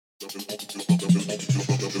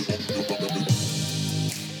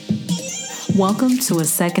Welcome to a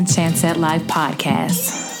Second Chance at Life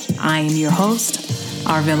podcast. I am your host,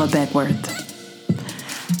 Arvilla Beckworth.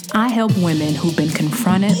 I help women who've been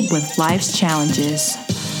confronted with life's challenges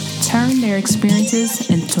turn their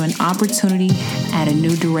experiences into an opportunity at a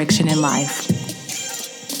new direction in life.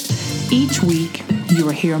 Each week, you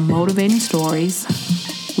will hear motivating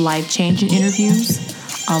stories, life-changing interviews,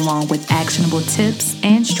 along with actionable tips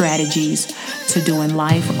and strategies to doing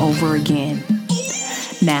life over again.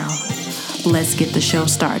 Now, let's get the show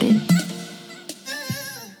started.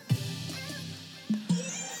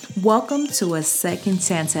 Welcome to a Second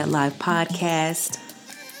Chance at Life podcast.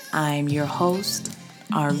 I'm your host,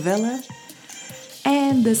 Arvilla,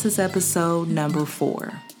 and this is episode number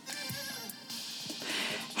 4.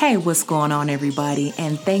 Hey, what's going on, everybody?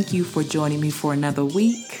 And thank you for joining me for another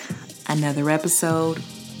week, another episode.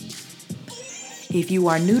 If you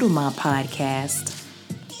are new to my podcast,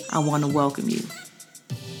 I want to welcome you.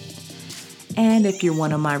 And if you're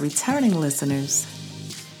one of my returning listeners,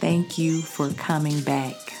 thank you for coming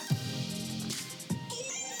back.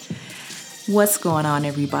 What's going on,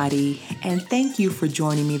 everybody? And thank you for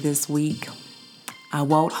joining me this week. I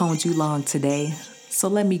won't hold you long today, so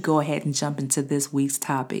let me go ahead and jump into this week's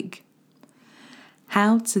topic.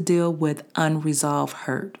 How to deal with unresolved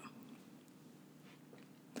hurt.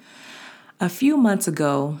 A few months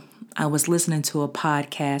ago, I was listening to a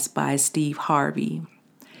podcast by Steve Harvey,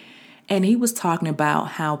 and he was talking about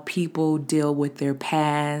how people deal with their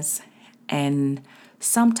past and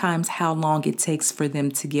sometimes how long it takes for them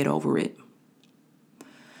to get over it.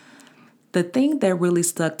 The thing that really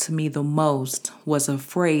stuck to me the most was a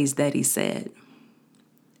phrase that he said.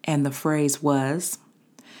 And the phrase was,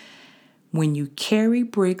 when you carry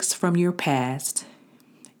bricks from your past,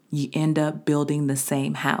 you end up building the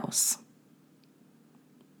same house.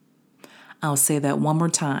 I'll say that one more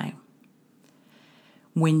time.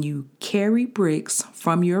 When you carry bricks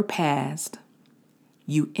from your past,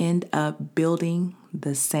 you end up building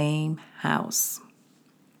the same house.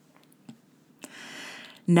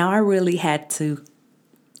 Now, I really had to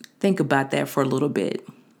think about that for a little bit.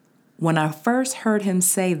 When I first heard him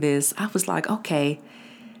say this, I was like, okay,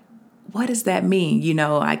 what does that mean?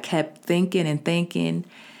 I kept thinking.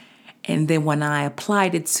 And then when I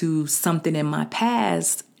applied it to something in my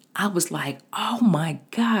past, I was like, oh my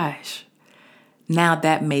gosh, now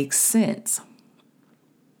that makes sense.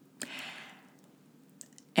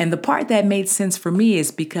 And the part that made sense for me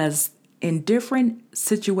is because in different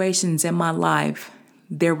situations in my life,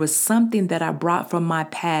 there was something that I brought from my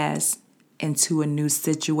past into a new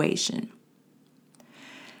situation.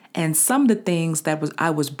 And some of the things that I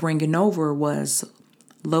was bringing over was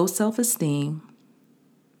low self-esteem,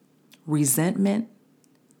 resentment,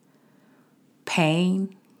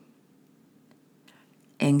 pain,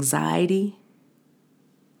 anxiety,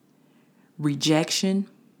 rejection,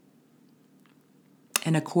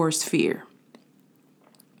 and of course, fear.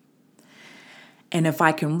 And if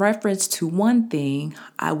I can reference to one thing,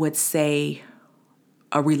 I would say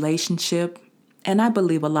a relationship. And I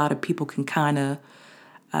believe a lot of people can kind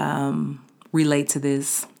of relate to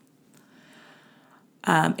this.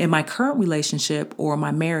 In my current relationship or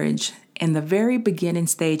my marriage, in the very beginning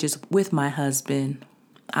stages with my husband,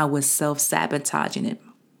 I was self-sabotaging it.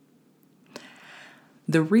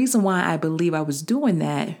 The reason why I believe I was doing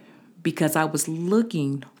that, because I was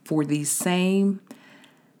looking for these same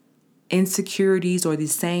insecurities or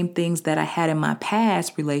these same things that I had in my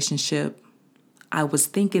past relationship. I was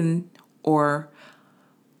thinking, or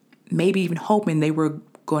maybe even hoping, they were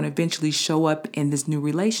going to eventually show up in this new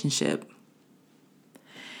relationship.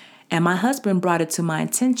 And my husband brought it to my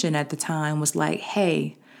attention at the time, was like,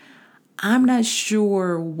 hey, I'm not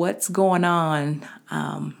sure what's going on.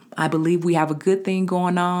 I believe we have a good thing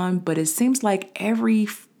going on, but it seems like every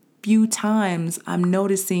few times I'm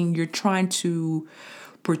noticing you're trying to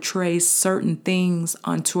portray certain things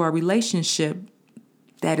onto our relationship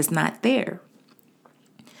that is not there.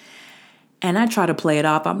 And I try to play it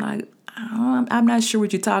off. I'm not sure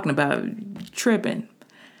what you're talking about, tripping.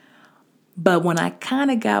 But when I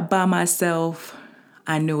kind of got by myself,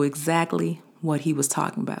 I knew exactly what he was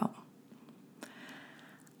talking about.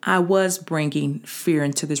 I was bringing fear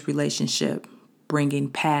into this relationship, bringing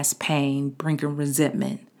past pain, bringing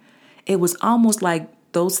resentment. It was almost like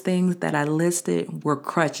those things that I listed were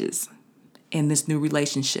crutches in this new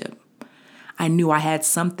relationship. I knew I had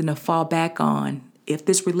something to fall back on. If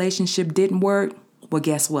this relationship didn't work, well,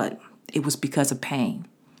 guess what? It was because of pain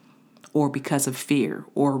or because of fear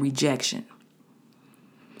or rejection.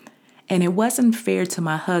 And it wasn't fair to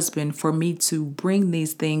my husband for me to bring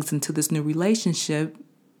these things into this new relationship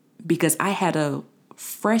because I had a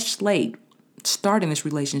fresh slate starting this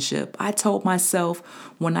relationship. I told myself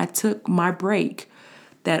when I took my break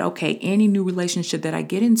that, okay, any new relationship that I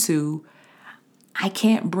get into, I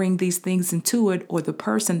can't bring these things into it, or the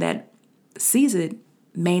person that sees it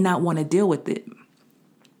may not want to deal with it.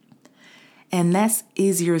 And that's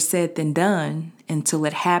easier said than done until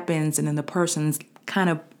it happens, and then the person's kind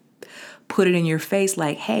of put it in your face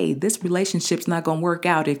like, hey, this relationship's not going to work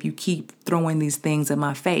out if you keep throwing these things in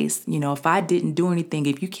my face. If I didn't do anything,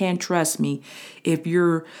 if you can't trust me, if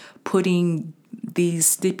you're putting these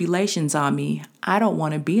stipulations on me, I don't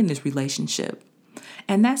want to be in this relationship.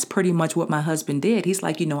 And that's pretty much what my husband did. He's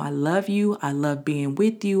like, I love you. I love being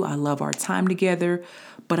with you. I love our time together.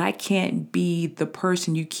 But I can't be the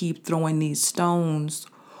person you keep throwing these stones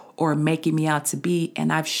or making me out to be.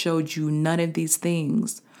 And I've showed you none of these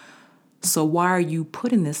things. So why are you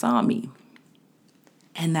putting this on me?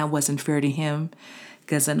 And that wasn't fair to him,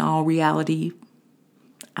 because in all reality,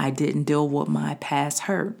 I didn't deal with my past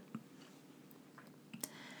hurt.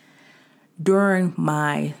 During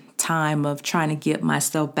my time of trying to get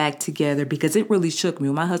myself back together, because it really shook me.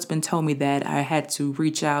 My husband told me that I had to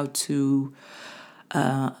reach out to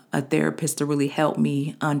a therapist to really help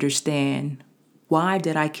me understand why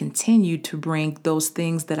did I continue to bring those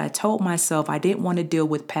things that I told myself I didn't want to deal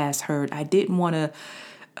with past hurt. I didn't want to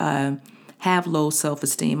have low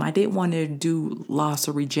self-esteem. I didn't want to do loss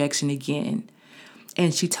or rejection again.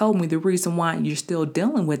 And she told me the reason why you're still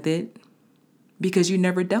dealing with it, because you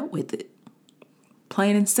never dealt with it.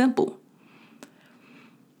 Plain and simple.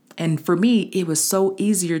 And for me, it was so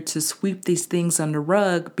easier to sweep these things under the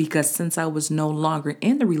rug, because since I was no longer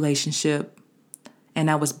in the relationship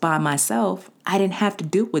and I was by myself, I didn't have to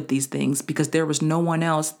deal with these things because there was no one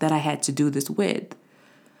else that I had to do this with.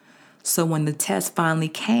 So when the test finally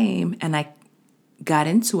came and I got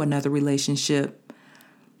into another relationship,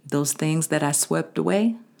 those things that I swept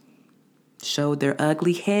away showed their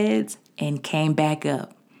ugly heads and came back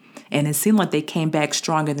up. And it seemed like they came back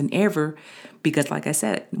stronger than ever because, like I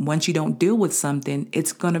said, once you don't deal with something,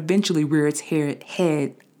 it's going to eventually rear its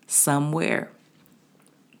head somewhere.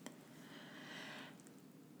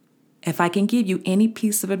 If I can give you any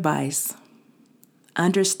piece of advice,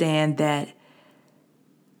 understand that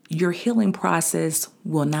your healing process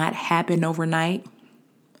will not happen overnight.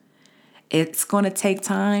 It's going to take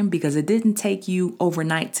time because it didn't take you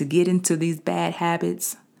overnight to get into these bad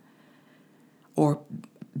habits or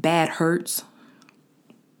bad hurts.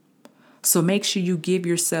 So make sure you give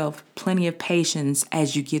yourself plenty of patience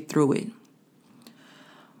as you get through it.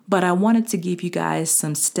 But I wanted to give you guys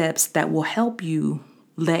some steps that will help you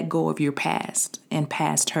let go of your past and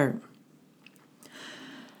past hurt.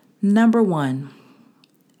 Number 1,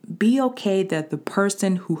 be okay that the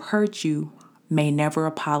person who hurt you may never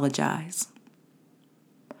apologize.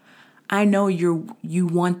 I know you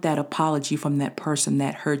want that apology from that person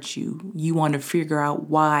that hurt you. You want to figure out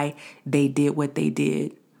why they did what they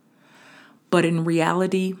did. But in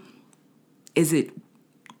reality, is it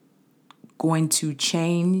going to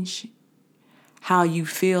change how you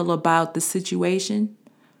feel about the situation?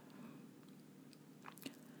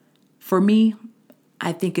 For me,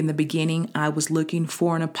 I think in the beginning I was looking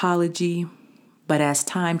for an apology, but as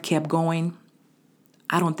time kept going,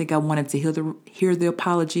 I don't think I wanted to hear the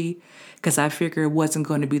apology because I figured it wasn't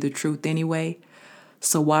going to be the truth anyway.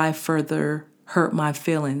 So why further hurt my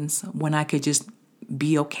feelings when I could just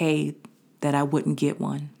be okay that I wouldn't get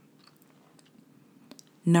one?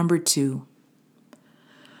 Number 2,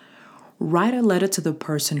 write a letter to the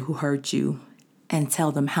person who hurt you and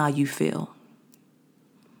tell them how you feel.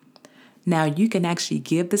 Now, you can actually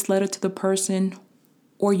give this letter to the person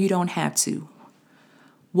or you don't have to.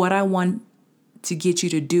 What I want to get you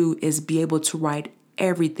to do is be able to write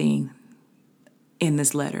everything in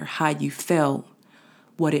this letter, how you felt,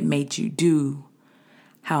 what it made you do,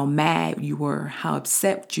 how mad you were, how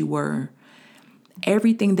upset you were,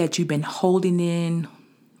 everything that you've been holding in,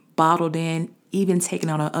 bottled in, even taking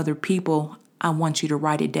out on other people. I want you to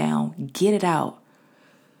write it down, get it out.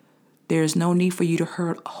 There's no need for you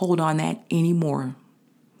to hold on that anymore.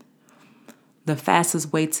 The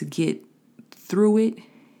fastest way to get through it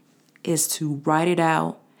is to write it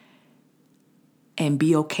out and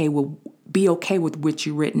be okay with what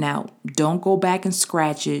you've written out. Don't go back and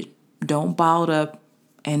scratch it. Don't ball it up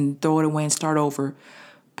and throw it away and start over.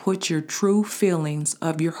 Put your true feelings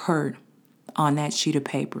of your hurt on that sheet of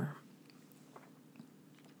paper.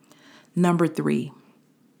 Number 3,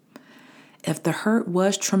 if the hurt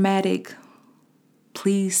was traumatic,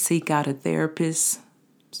 please seek out a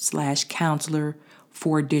therapist/counselor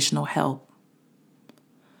for additional help.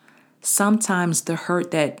 Sometimes the hurt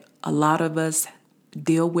that a lot of us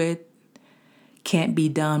deal with can't be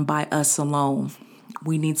done by us alone.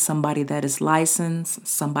 We need somebody that is licensed,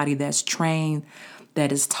 somebody that's trained, that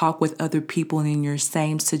has talked with other people in your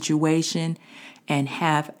same situation and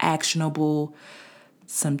have actionable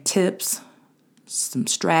some tips, some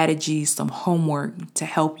strategies, some homework to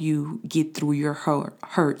help you get through your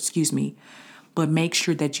hurt. But make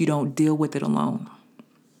sure that you don't deal with it alone.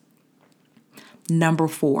 Number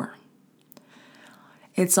 4.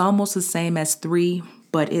 It's almost the same as 3,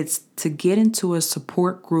 but it's to get into a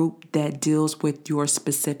support group that deals with your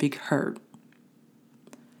specific hurt.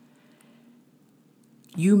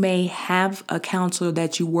 You may have a counselor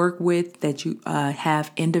that you work with, that you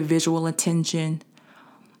have individual attention,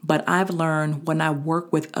 but I've learned when I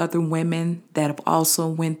work with other women that have also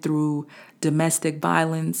went through domestic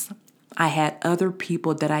violence, I had other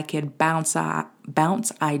people that I could bounce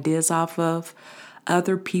ideas off of,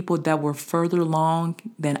 other people that were further along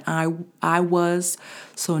than I was.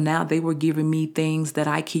 So now they were giving me things that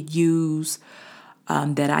I could use,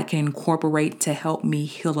 that I can incorporate to help me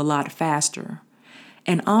heal a lot faster.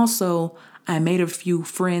 And also, I made a few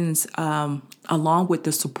friends along with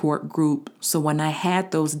the support group. So when I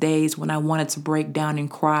had those days when I wanted to break down and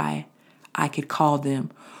cry, I could call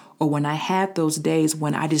them. Or when I had those days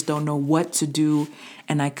when I just don't know what to do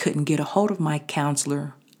and I couldn't get a hold of my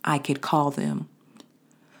counselor, I could call them.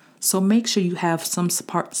 So make sure you have some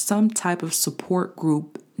type of support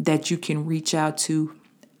group that you can reach out to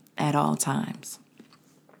at all times.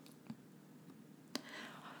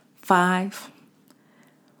 5,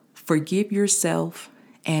 forgive yourself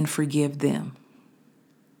and forgive them.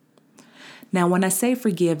 Now, when I say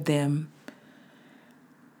forgive them,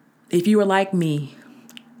 if you were like me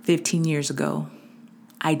 15 years ago,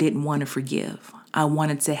 I didn't want to forgive. I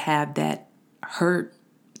wanted to have that hurt,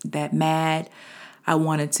 that mad. I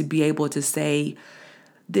wanted to be able to say,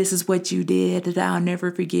 this is what you did, that I'll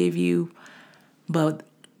never forgive you. But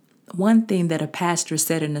one thing that a pastor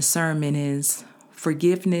said in a sermon is,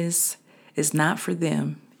 forgiveness is not for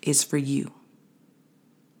them, it's for you.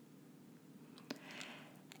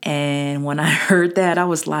 And when I heard that, I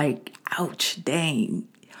was like, ouch, dang.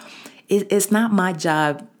 It's not my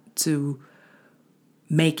job to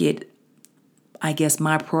make it, I guess,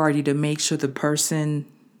 my priority to make sure the person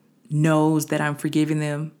knows that I'm forgiving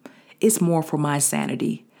them. It's more for my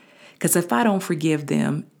sanity. Because if I don't forgive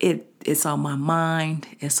them, it's on my mind,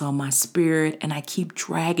 it's on my spirit, and I keep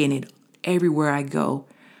dragging it everywhere I go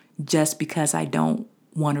just because I don't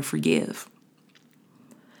want to forgive.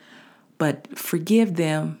 But forgive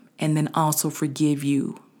them and then also forgive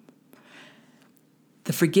you.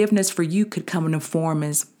 The forgiveness for you could come in the form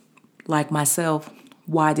as, like myself,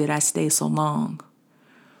 why did I stay so long?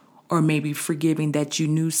 Or maybe forgiving that you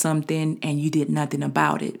knew something and you did nothing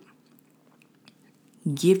about it.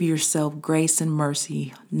 Give yourself grace and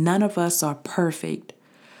mercy. None of us are perfect.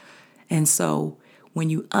 And so when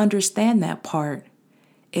you understand that part,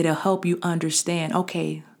 it'll help you understand,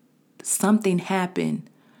 okay, something happened,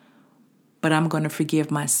 but I'm going to forgive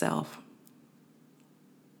myself.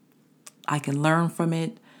 I can learn from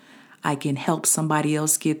it. I can help somebody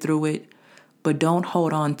else get through it, but don't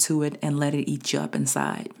hold on to it and let it eat you up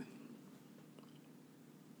inside.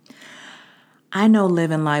 I know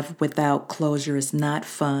living life without closure is not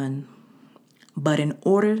fun, but in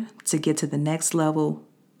order to get to the next level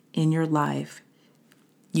in your life,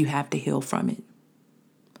 you have to heal from it.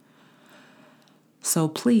 So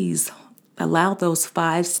please allow those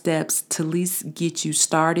 5 steps to at least get you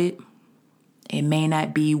started. It may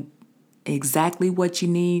not be exactly what you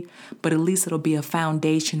need, but at least it'll be a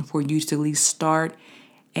foundation for you to at least start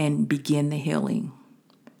and begin the healing.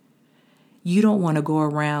 You don't want to go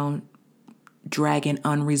around dragging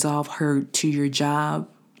unresolved hurt to your job,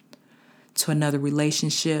 to another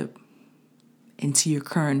relationship, into your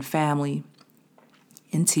current family,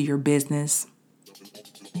 into your business.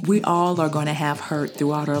 We all are going to have hurt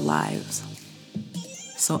throughout our lives.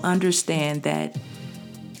 So understand that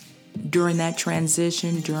during that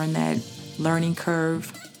transition, during that learning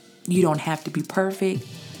curve, you don't have to be perfect.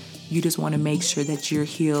 You just want to make sure that you're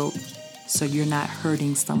healed so you're not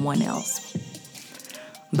hurting someone else.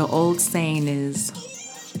 The old saying is,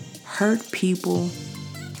 hurt people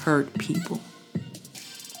hurt people.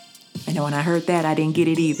 And when I heard that, I didn't get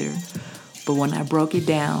it either. But when I broke it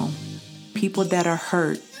down, people that are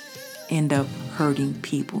hurt end up hurting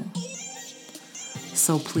people.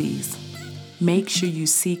 So please, make sure you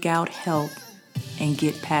seek out help and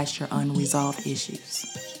get past your unresolved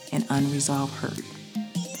issues and unresolved hurt.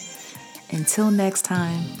 Until next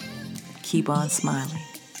time, keep on smiling.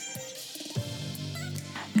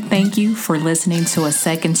 Thank you for listening to a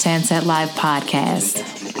Second Chance at Life podcast.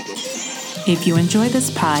 If you enjoy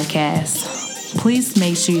this podcast, please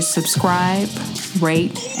make sure you subscribe,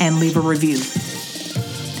 rate, and leave a review.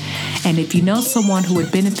 And if you know someone who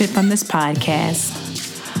would benefit from this podcast,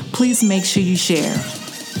 please make sure you share.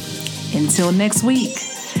 Until next week,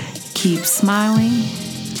 keep smiling,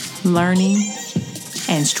 learning,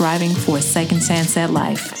 and striving for a second chance at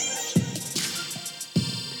life.